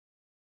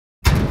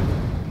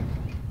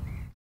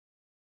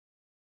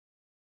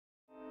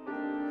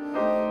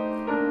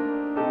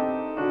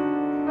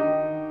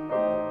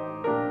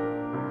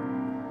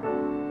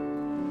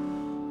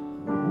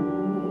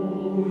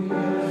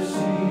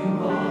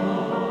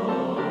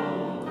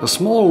A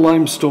small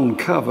limestone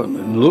cavern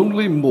in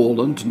lonely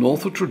moorland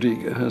north of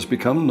Tredegar has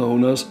become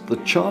known as the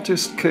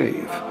Chartist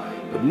cave,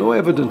 but no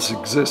evidence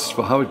exists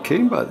for how it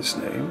came by this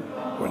name,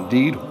 or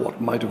indeed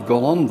what might have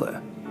gone on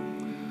there.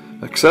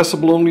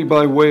 Accessible only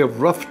by way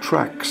of rough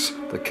tracks,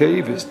 the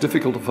cave is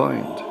difficult to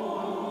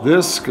find.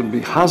 This can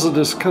be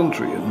hazardous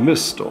country in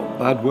mist or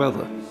bad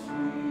weather.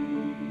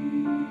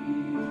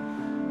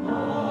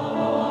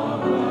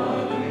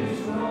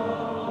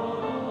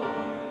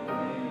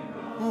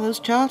 Those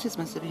Chartists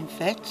must have been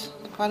fit.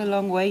 Quite a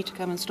long way to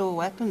come and store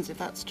weapons, if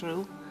that's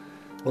true.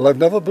 Well, I've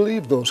never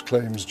believed those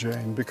claims,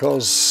 Jane,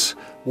 because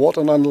what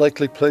an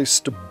unlikely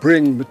place to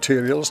bring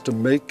materials to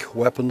make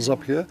weapons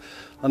up here,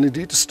 and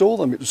indeed to store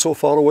them. It was so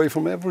far away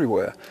from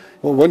everywhere.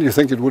 Well, when you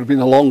think it would have been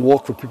a long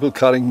walk for people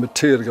carrying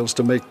materials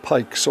to make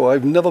pikes, so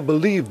I've never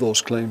believed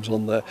those claims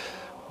on there.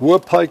 Were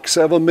pikes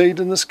ever made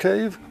in this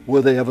cave?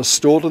 Were they ever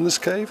stored in this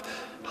cave?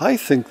 I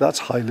think that's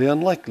highly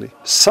unlikely.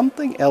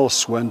 Something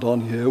else went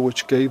on here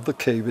which gave the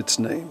cave its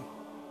name.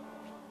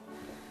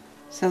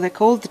 So they're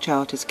called the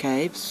Chartist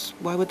caves.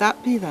 Why would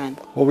that be then?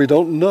 Well, we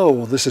don't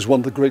know. This is one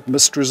of the great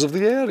mysteries of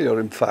the area,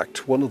 in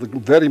fact. One of the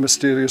very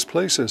mysterious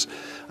places.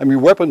 I mean,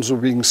 weapons were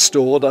being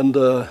stored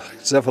under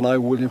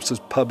Zephaniah Williams's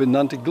pub in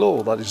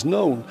Nantiglow, that is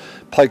known.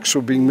 Pikes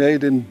were being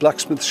made in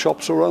blacksmith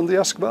shops around the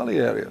Esk Valley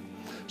area.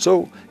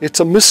 So it's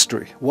a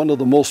mystery, one of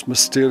the most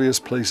mysterious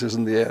places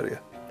in the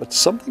area. But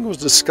something was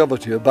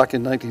discovered here back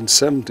in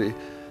 1970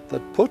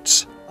 that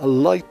puts a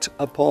light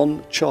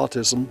upon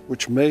Chartism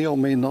which may or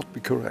may not be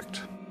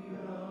correct.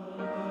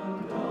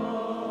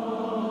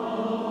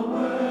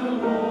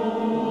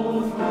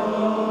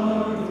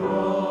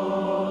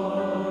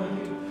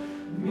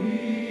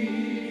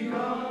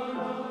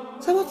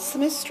 So what's the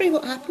mystery?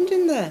 What happened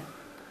in there?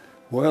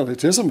 Well,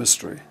 it is a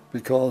mystery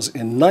because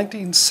in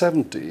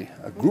 1970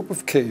 a group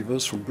of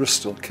cavers from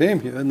Bristol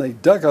came here and they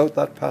dug out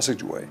that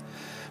passageway,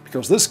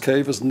 because this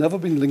cave has never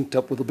been linked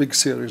up with the big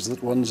series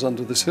that runs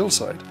under this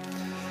hillside.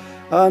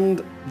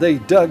 And they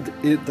dug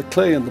the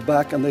clay in the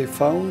back and they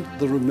found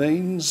the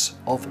remains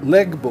of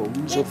leg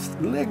bones,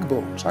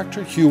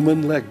 actually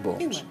human leg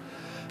bones.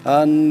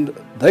 And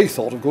they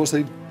thought, of course,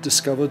 they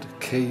discovered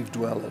cave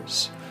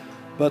dwellers.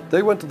 But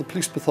they went to the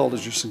police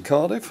pathologist in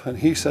Cardiff and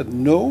he said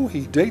no,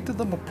 he dated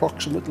them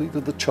approximately to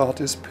the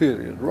Chartist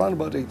period, around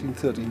about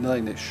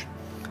 1839-ish,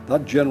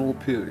 that general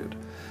period.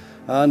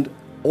 And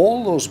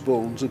all those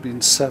bones had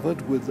been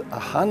severed with a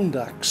hand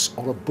axe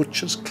or a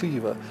butcher's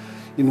cleaver.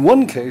 In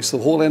one case, the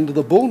whole end of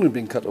the bone had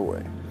been cut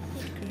away.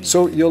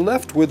 So you're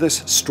left with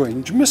this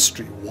strange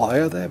mystery. Why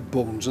are there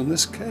bones in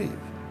this cave?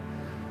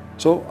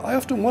 So I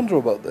often wonder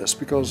about this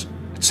because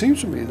it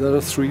seems to me there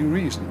are three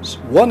reasons.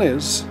 One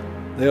is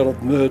they are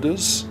of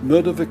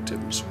murder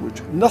victims,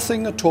 which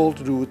nothing at all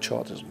to do with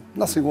Chartism,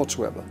 nothing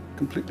whatsoever,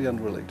 completely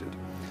unrelated.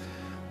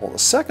 Or the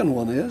second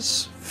one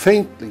is,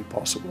 faintly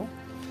possible,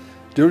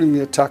 during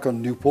the attack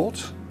on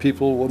Newport,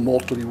 people were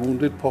mortally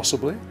wounded,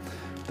 possibly.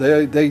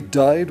 They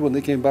died when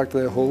they came back to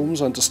their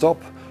homes, and to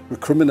stop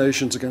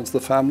recriminations against the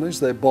families,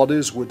 their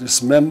bodies were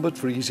dismembered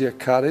for easier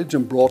carriage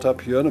and brought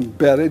up here and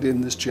buried in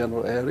this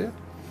general area.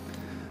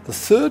 The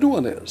third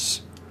one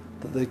is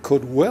that they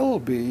could well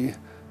be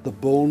the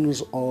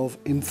bones of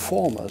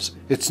informers.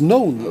 It's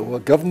known there were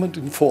government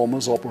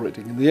informers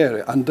operating in the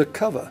area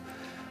undercover,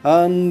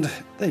 and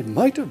they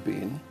might have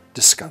been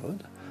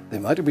discovered. They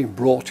might have been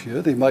brought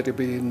here, they might have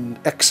been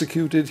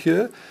executed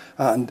here,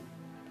 and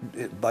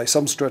by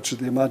some stretch of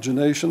the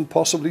imagination,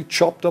 possibly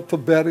chopped up for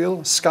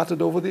burial,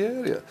 scattered over the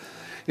area.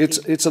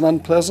 It's an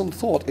unpleasant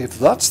thought. If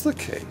that's the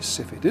case,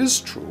 if it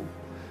is true,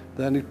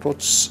 then it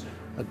puts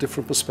a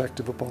different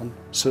perspective upon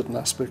certain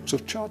aspects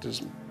of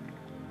Chartism.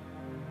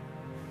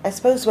 I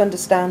suppose to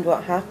understand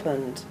what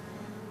happened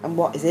and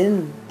what is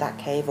in that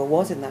cave or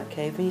was in that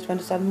cave, we need to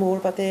understand more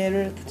about the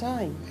area at the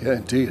time. Yeah,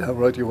 indeed, how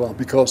right you are,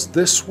 because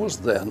this was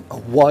then a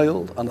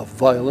wild and a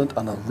violent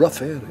and a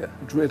rough area.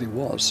 It really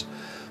was.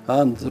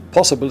 And the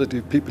possibility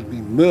of people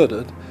being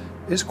murdered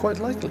is quite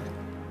likely.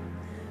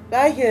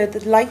 I heard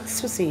that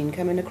lights were seen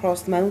coming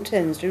across the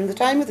mountains during the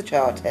time of the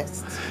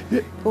Chartists.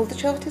 Yeah. Called the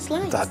Chartist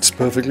lights. That's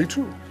perfectly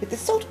true. At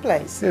this sort of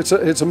place.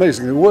 It's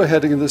amazing. They were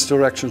heading in this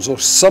direction, so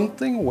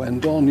something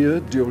went on here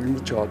during the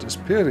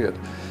Chartist period.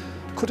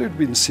 Could it have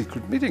been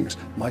secret meetings?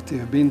 Might they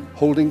have been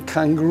holding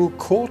kangaroo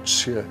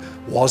courts here?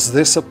 Was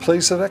this a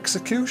place of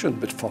execution? A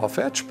bit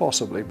far-fetched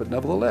possibly, but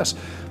nevertheless.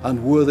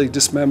 And were they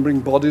dismembering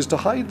bodies to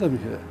hide them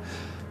here?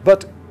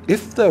 But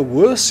if there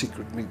were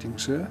secret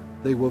meetings here,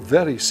 they were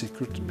very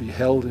secret to be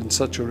held in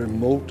such a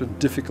remote and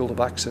difficult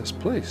of access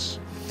place.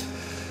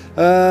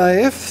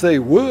 If they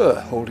were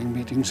holding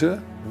meetings here,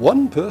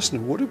 one person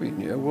who would have been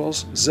here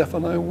was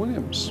Zephaniah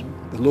Williams,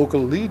 the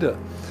local leader.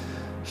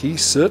 He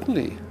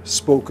certainly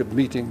spoke at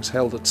meetings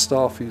held at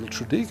Starfield,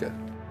 Tredegar.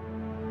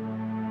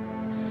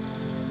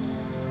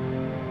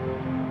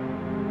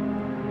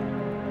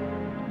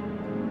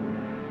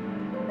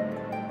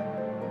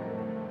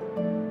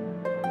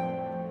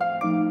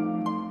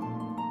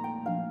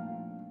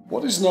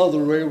 What is now the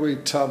Railway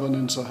Tavern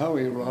in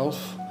Sahawi,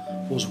 Ralph,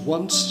 was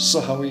once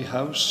Sahawi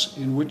House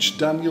in which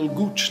Daniel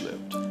Gooch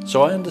lived.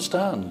 So I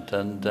understand,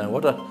 and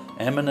what an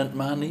eminent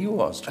man he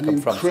was to An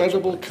come from such a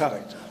incredible place.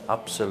 character.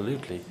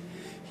 Absolutely.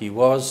 He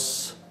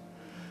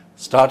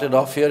started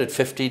off here at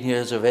 15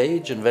 years of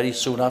age, and very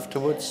soon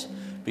afterwards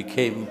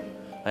became,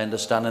 I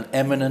understand, an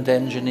eminent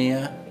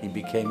engineer. He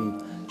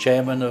became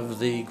chairman of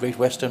the Great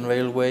Western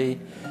Railway.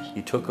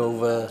 He took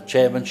over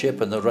chairmanship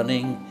and the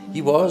running.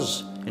 He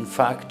was, in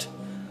fact,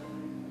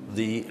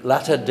 the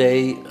latter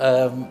day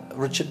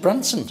Richard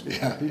Branson.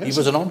 Yeah, yes. He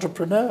was an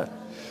entrepreneur.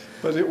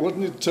 But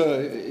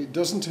it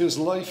doesn't his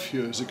life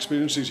here, his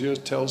experiences here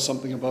tell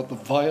something about the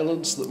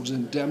violence that was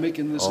endemic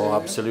in this area? Oh,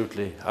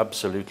 absolutely,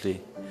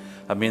 absolutely.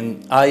 I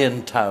mean,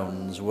 iron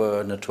towns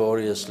were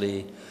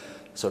notoriously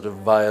sort of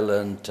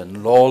violent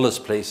and lawless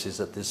places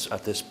at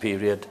this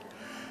period.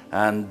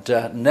 And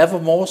never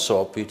more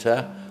so,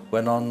 Peter,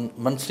 when on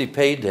monthly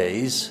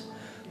paydays,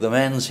 the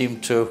men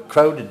seemed to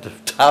crowd into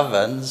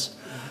taverns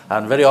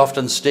and very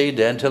often stayed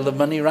there until the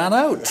money ran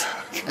out.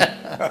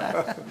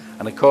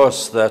 And of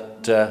course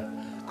that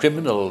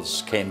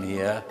criminals came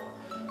here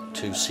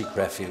to seek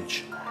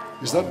refuge.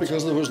 Is that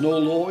because there was no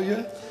law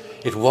here?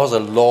 It was a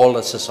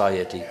lawless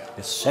society,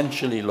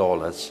 essentially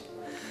lawless.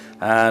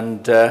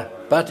 And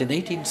but in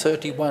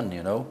 1831,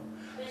 you know,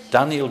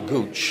 Daniel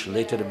Gooch,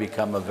 later to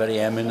become a very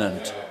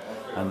eminent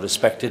and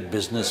respected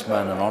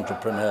businessman and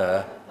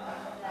entrepreneur,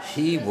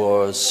 he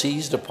was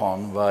seized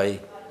upon by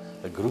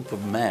a group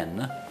of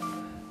men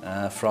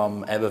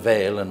from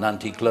Ebervale and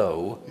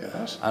Nanticlow,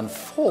 Yes. and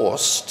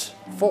forced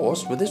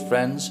with his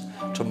friends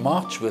to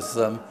march with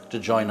them to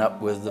join up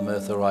with the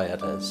Merthyr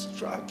rioters.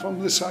 Right, from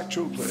this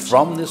actual place?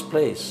 From this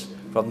place,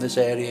 from this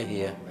area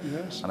here.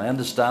 Yes. And I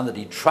understand that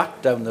he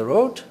tracked down the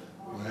road,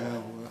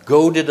 Well,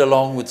 goaded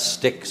along with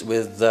sticks,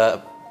 with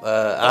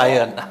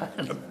iron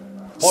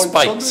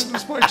spikes.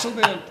 Spikes on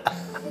the end.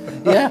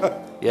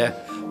 Yeah.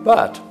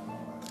 But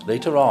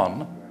later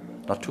on,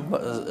 not too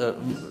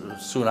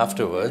soon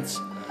afterwards,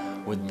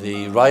 with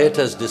the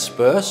rioters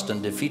dispersed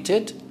and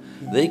defeated,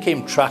 they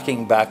came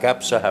tracking back up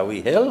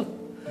Sahawi Hill,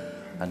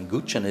 and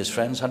Gooch and his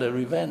friends had a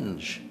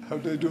revenge. How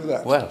did they do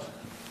that? Well,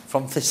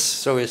 from this,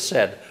 so it's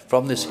said,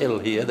 from this hill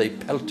here, they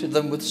pelted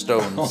them with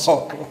stones.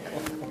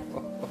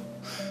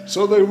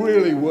 So they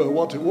really were,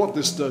 what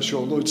this does show,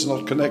 although it's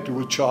not connected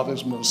with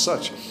Chartism as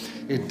such,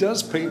 it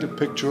does paint a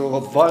picture of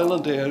a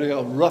violent area,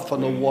 a rough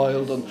and a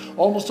wild and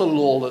almost a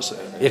lawless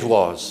area. It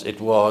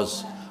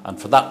was, and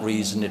for that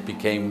reason it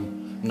became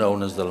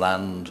known as the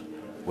land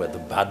where the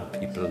bad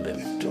people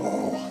lived.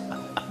 Oh.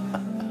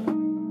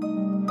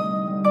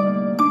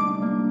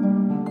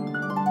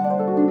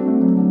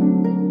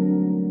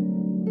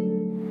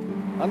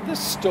 And this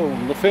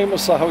stone, the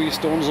famous Sahawi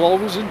stone, has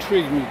always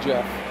intrigued me,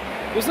 Jeff.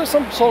 Is there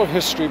some sort of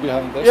history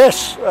behind this?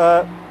 Yes,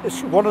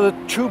 it's one of the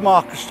two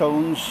marker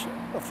stones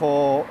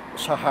for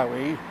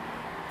Sahawi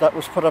that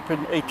was put up in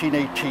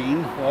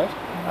 1818. Right.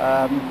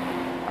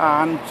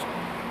 And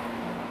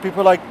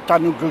people like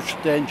Daniel Gooch,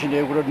 the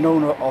engineer, would have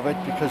known of it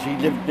because he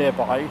lived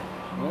nearby.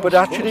 Yes, but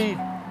of actually,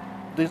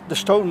 the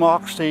stone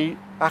marks the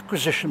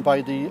acquisition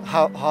by the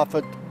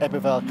Harford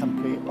Ebervale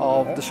Company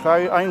of the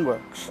Sky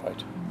Ironworks.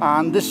 Right.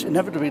 And this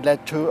inevitably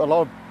led to a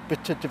lot of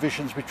bitter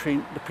divisions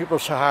between the people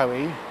of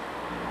Sahawi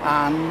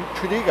and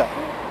Tredegar.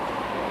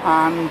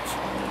 And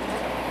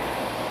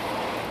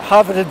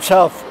Harvard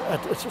himself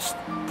had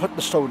put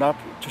the stone up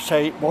to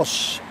say it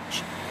was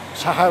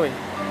Sahawi,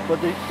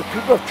 but the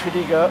people of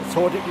Tredegar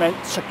thought it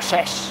meant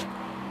success.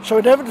 So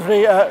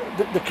inevitably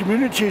the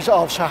communities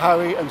of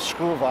Sahawi and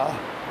Scova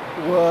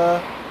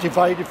were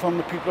divided from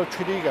the people of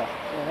Tredegar.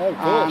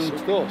 Oh,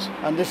 of course.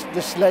 And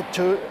this led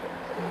to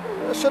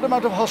a certain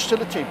amount of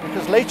hostility,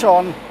 because later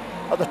on,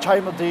 at the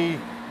time of the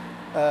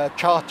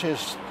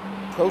Chartist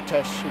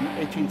protests in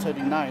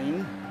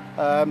 1839,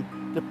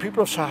 the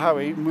people of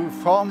Sahawi moved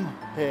from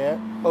here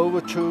over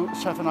to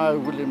Zephaniah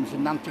Williams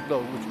in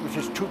Nanticlow, which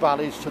is two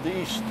valleys to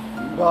the east,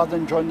 rather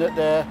than join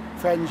their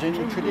friends in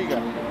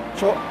Tredegar.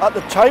 So at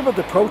the time of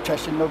the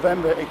protest in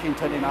November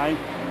 1839,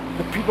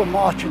 the people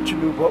marching to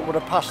Newport would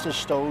have passed this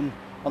stone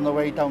on the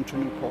way down to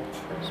Newport.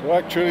 So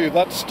actually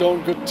that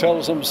stone could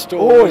tell some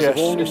stories. Oh, yes, if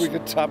only yes. we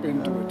could tap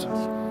into it.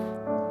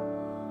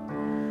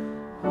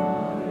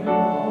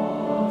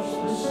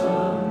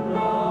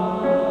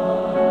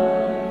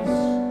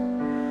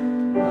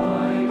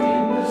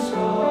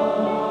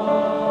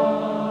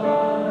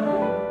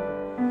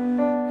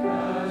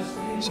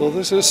 So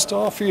this is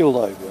Starfield,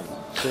 I believe.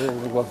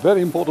 So a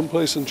very important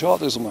place in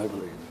Chartism, I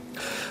believe.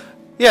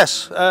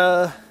 Yes,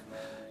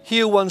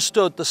 here once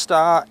stood the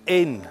Star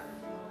Inn,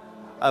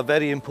 a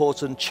very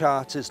important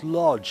Chartist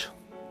lodge,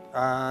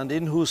 and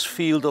in whose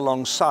field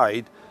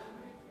alongside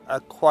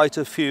quite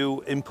a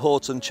few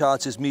important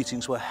Chartist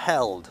meetings were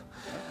held.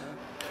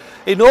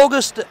 In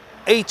August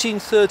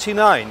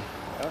 1839,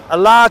 a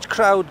large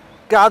crowd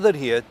gathered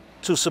here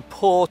to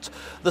support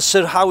the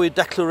Sahawi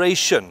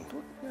Declaration,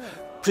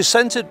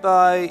 presented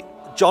by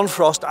John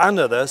Frost and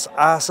others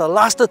as a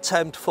last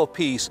attempt for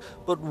peace,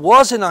 but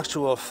was in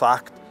actual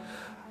fact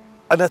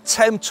an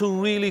attempt to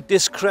really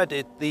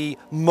discredit the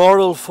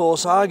moral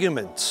force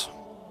argument.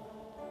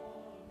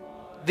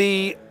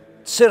 The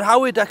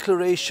Sirhawi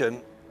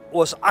Declaration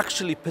was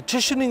actually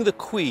petitioning the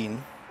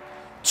Queen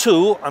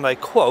to, and I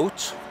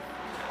quote,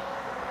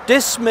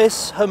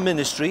 dismiss her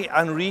ministry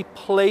and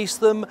replace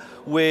them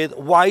with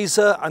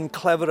wiser and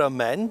cleverer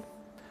men,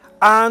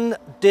 and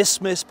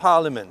dismiss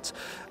Parliament.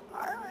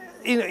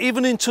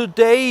 Even in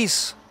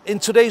today's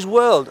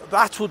world,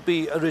 that would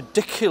be a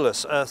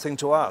ridiculous thing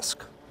to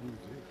ask.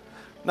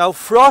 Now,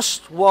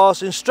 Frost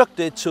was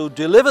instructed to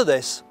deliver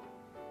this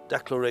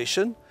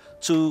declaration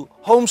to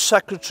Home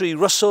Secretary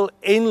Russell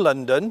in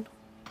London,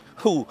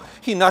 who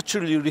he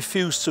naturally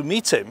refused to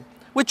meet him,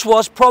 which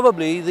was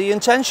probably the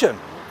intention.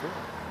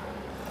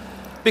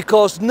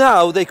 Because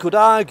now they could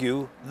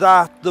argue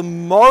that the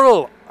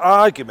moral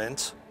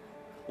argument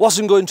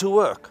wasn't going to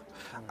work,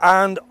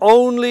 and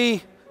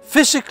only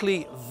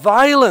physically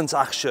violent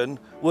action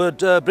would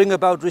bring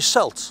about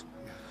results.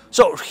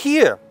 So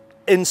here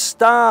in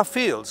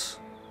Starfields,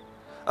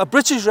 a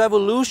British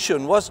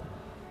Revolution was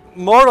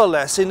more or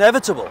less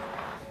inevitable.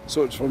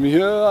 So it's from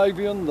here,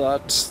 Ivian,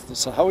 that the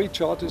Sirhawi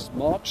Chartists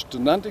marched to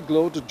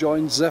Nantiglow to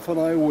join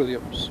Zephaniah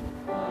Williams.